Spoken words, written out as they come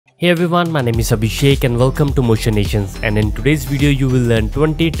Hey everyone, my name is Abhishek and welcome to Motion Nations, and in today's video you will learn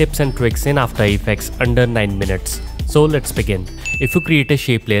 20 tips and tricks in After Effects under 9 minutes. So let's begin. If you create a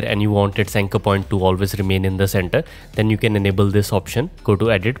shape layer and you want its anchor point to always remain in the center, then you can enable this option. Go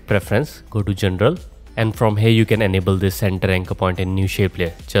to Edit, Preference, go to General, and from here you can enable this center anchor point in new shape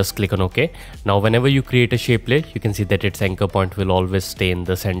layer. Just click on OK. Now whenever you create a shape layer, you can see that its anchor point will always stay in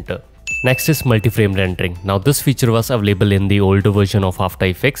the center. Next is multi-frame rendering. Now this feature was available in the older version of After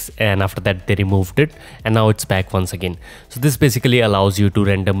Effects, and after that they removed it and now it's back once again. So this basically allows you to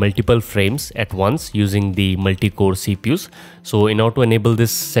render multiple frames at once using the multi-core CPUs. So in order to enable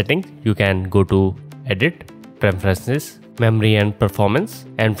this setting, you can go to Edit, Preferences, Memory and Performance,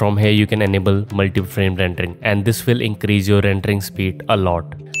 and from here you can enable multi-frame rendering, and this will increase your rendering speed a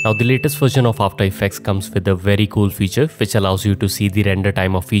lot. Now the latest version of After Effects comes with a very cool feature which allows you to see the render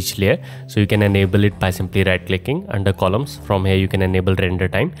time of each layer. So you can enable it by simply right clicking under columns. From here you can enable render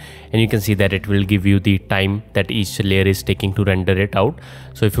time, and you can see that it will give you the time that each layer is taking to render it out.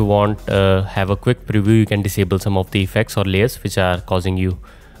 So if you want have a quick preview, you can disable some of the effects or layers which are causing you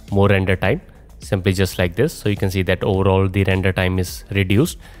more render time, simply just like this. So you can see that overall the render time is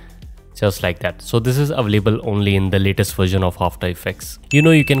reduced just like that. So this is available only in the latest version of After Effects.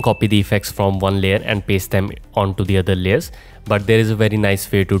 You can copy the effects from one layer and paste them onto the other layers, but there is a very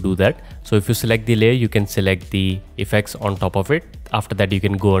nice way to do that. So if you select the layer, you can select the effects on top of it. After that you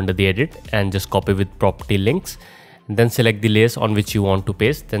can go under the edit and just copy with property links, and then select the layers on which you want to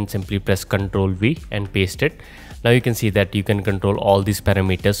paste, then simply press Ctrl V and paste it. Now you can see that you can control all these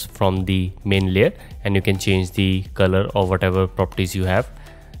parameters from the main layer, and you can change the color or whatever properties you have,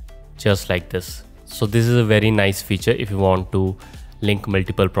 just like this. So this is a very nice feature if you want to link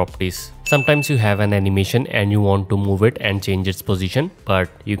multiple properties. Sometimes you have an animation and you want to move it and change its position, but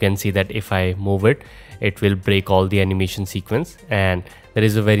you can see that if I move it, it will break all the animation sequence, and there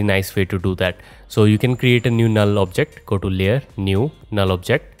is a very nice way to do that. So you can create a new null object, go to Layer, New, Null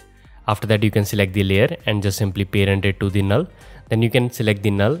Object. After that you can select the layer and just simply parent it to the null. Then you can select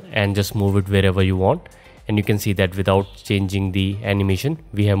the null and just move it wherever you want. And you can see that without changing the animation,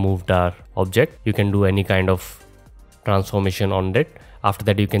 we have moved our object. You can do any kind of transformation on it. After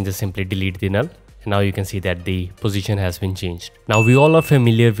that you can just simply delete the null. And now you can see that the position has been changed. Now we all are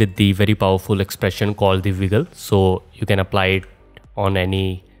familiar with the very powerful expression called the wiggle. So you can apply it on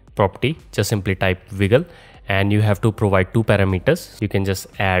any property. Just simply type wiggle, and you have to provide two parameters. You can just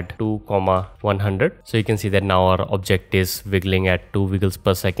add 2,100. So you can see that now our object is wiggling at 2 wiggles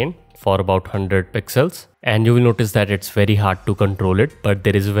per second for about 100 pixels. And you will notice that it's very hard to control it, but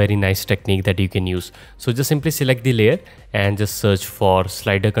there is a very nice technique that you can use. So just simply select the layer and just search for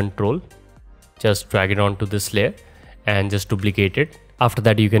slider control. Just drag it onto this layer and just duplicate it. After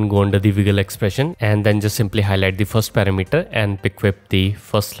that you can go under the wiggle expression and then just simply highlight the first parameter and pick whip the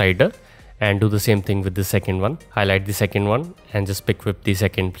first slider, and do the same thing with the second one. Highlight the second one and just pick whip the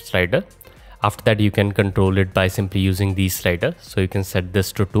second slider. After that you can control it by simply using these sliders. So you can set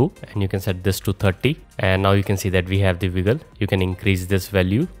this to 2 and you can set this to 30, and now you can see that we have the wiggle. You can increase this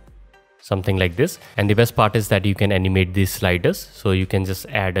value, something like this. And the best part is that you can animate these sliders. So you can just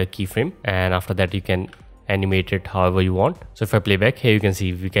add a keyframe, and after that you can animate it however you want. So if I play back, here you can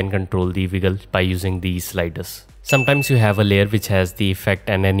see we can control the wiggle by using these sliders. Sometimes you have a layer which has the effect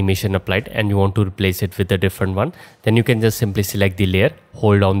and animation applied and you want to replace it with a different one. Then you can just simply select the layer,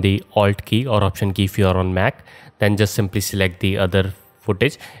 hold down the Alt key or Option key if you are on Mac, then just simply select the other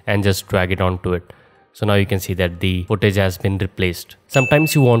footage and just drag it onto it. So now you can see that the footage has been replaced.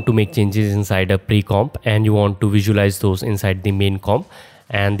 Sometimes you want to make changes inside a pre-comp and you want to visualize those inside the main comp.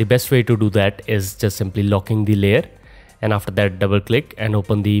 And the best way to do that is just simply locking the layer, and after that double click and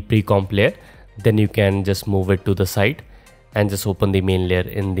open the pre-comp layer. Then you can just move it to the side and just open the main layer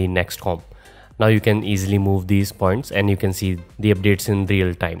in the next comp. Now you can easily move these points and you can see the updates in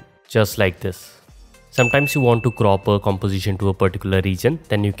real time, just like this. Sometimes you want to crop a composition to a particular region,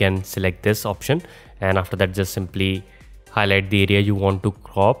 then you can select this option, and after that just simply highlight the area you want to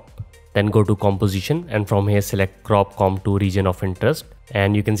crop, then go to composition, and from here select crop comp to region of interest,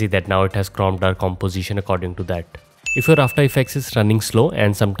 and you can see that now it has cropped our composition according to that. If your After Effects is running slow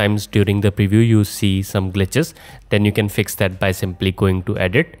and sometimes during the preview you see some glitches, then you can fix that by simply going to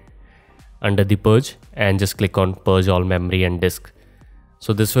Edit, under the Purge, and just click on Purge all memory and disk.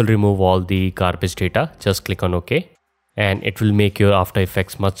 So this will remove all the garbage data. Just click on OK, and it will make your After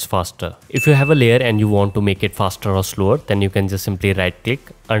Effects much faster. If you have a layer and you want to make it faster or slower, then you can just simply right click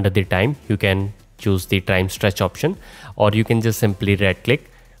under the time. You can choose the time stretch option, or you can just simply right click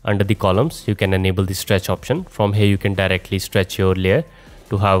under the columns. You can enable the stretch option. From here you can directly stretch your layer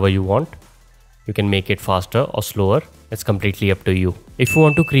to however you want. You can make it faster or slower It's completely up to you. If you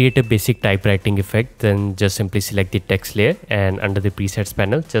want to create a basic typewriting effect, then just simply select the text layer, and under the presets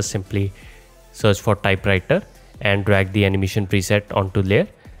panel, just simply search for typewriter and drag the animation preset onto layer.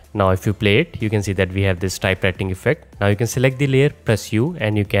 Now if you play it, you can see that we have this typewriting effect. Now you can select the layer, press U,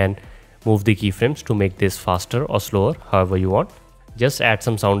 and you can move the keyframes to make this faster or slower, however you want. Just add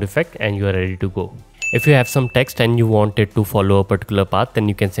some sound effect and you are ready to go. If you have some text and you want it to follow a particular path, then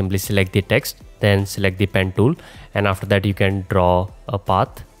you can simply select the text, then select the pen tool, and after that you can draw a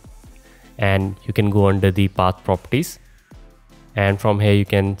path, and you can go under the path properties, and from here you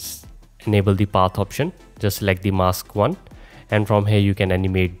can enable the path option. Just select the mask one, and from here you can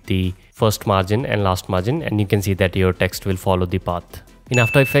animate the first margin and last margin, and you can see that your text will follow the path. In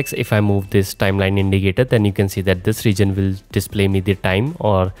After Effects, if I move this timeline indicator, then you can see that this region will display me the time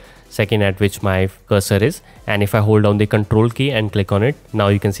or second at which my cursor is, and if I hold down the control key and click on it, now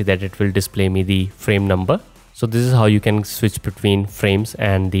you can see that it will display me the frame number. So this is how you can switch between frames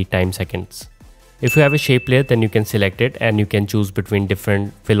and the time seconds. If you have a shape layer, then you can select it and you can choose between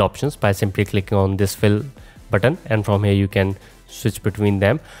different fill options by simply clicking on this fill button, and from here you can switch between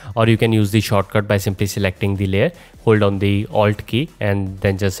them, or you can use the shortcut by simply selecting the layer, hold on the Alt key, and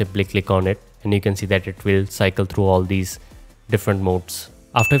then just simply click on it, and you can see that it will cycle through all these different modes.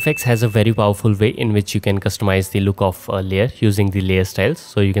 After Effects has a very powerful way in which you can customize the look of a layer using the layer styles.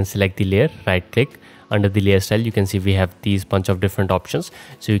 So you can select the layer, right click, under the layer style you can see we have these bunch of different options,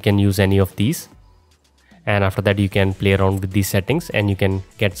 so you can use any of these, and after that you can play around with these settings and you can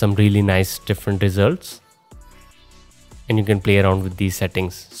get some really nice different results. And you can play around with these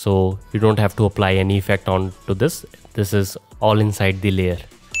settings, so you don't have to apply any effect onto this. This is all inside the layer.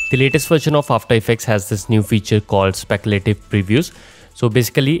 The latest version of After Effects has this new feature called speculative previews. So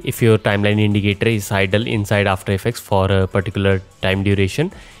basically, if your timeline indicator is idle inside After Effects for a particular time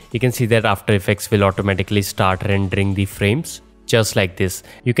duration, you can see that After Effects will automatically start rendering the frames just like this.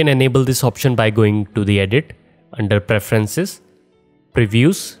 You can enable this option by going to the edit, under preferences,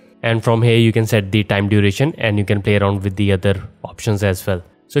 previews, and from here you can set the time duration and you can play around with the other options as well.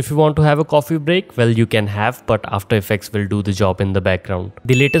 So if you want to have a coffee break, well, you can have, but After Effects will do the job in the background.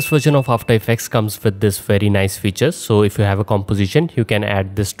 The latest version of After Effects comes with this very nice feature. So if you have a composition, you can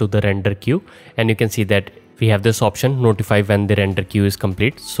add this to the render queue, and you can see that we have this option, notify when the render queue is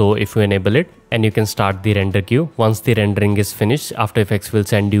complete. So if you enable it, and you can start the render queue. Once the rendering is finished, After Effects will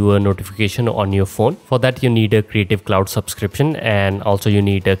send you a notification on your phone. For that you need a Creative Cloud subscription, and also you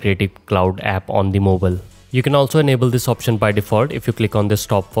need a Creative Cloud app on the mobile. You can also enable this option by default if you click on the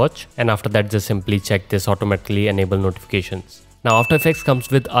stopwatch, and after that just simply check this automatically enable notifications. Now After Effects comes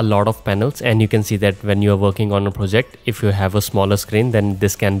with a lot of panels, and you can see that when you are working on a project, if you have a smaller screen, then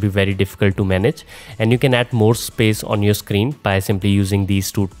this can be very difficult to manage, and you can add more space on your screen by simply using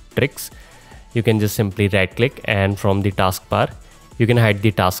these two tricks. You can just simply right click, and from the taskbar you can hide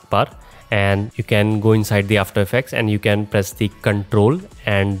the taskbar, and you can go inside the After Effects and you can press the Control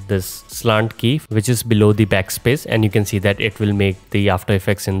and this slant key which is below the backspace, and you can see that it will make the After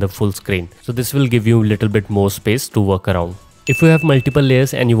Effects in the full screen. So this will give you a little bit more space to work around. If you have multiple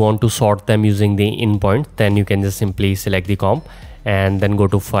layers and you want to sort them using the in point, then you can just simply select the comp and then go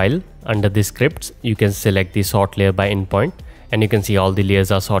to File. Under the scripts you can select the sort layer by in point, and you can see all the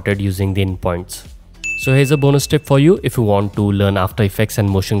layers are sorted using the in points. So here's a bonus tip for you. If you want to learn After Effects and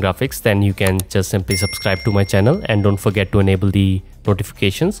motion graphics, then you can just simply subscribe to my channel and don't forget to enable the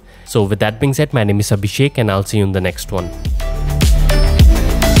notifications. So with that being said, my name is Abhishek and I'll see you in the next one.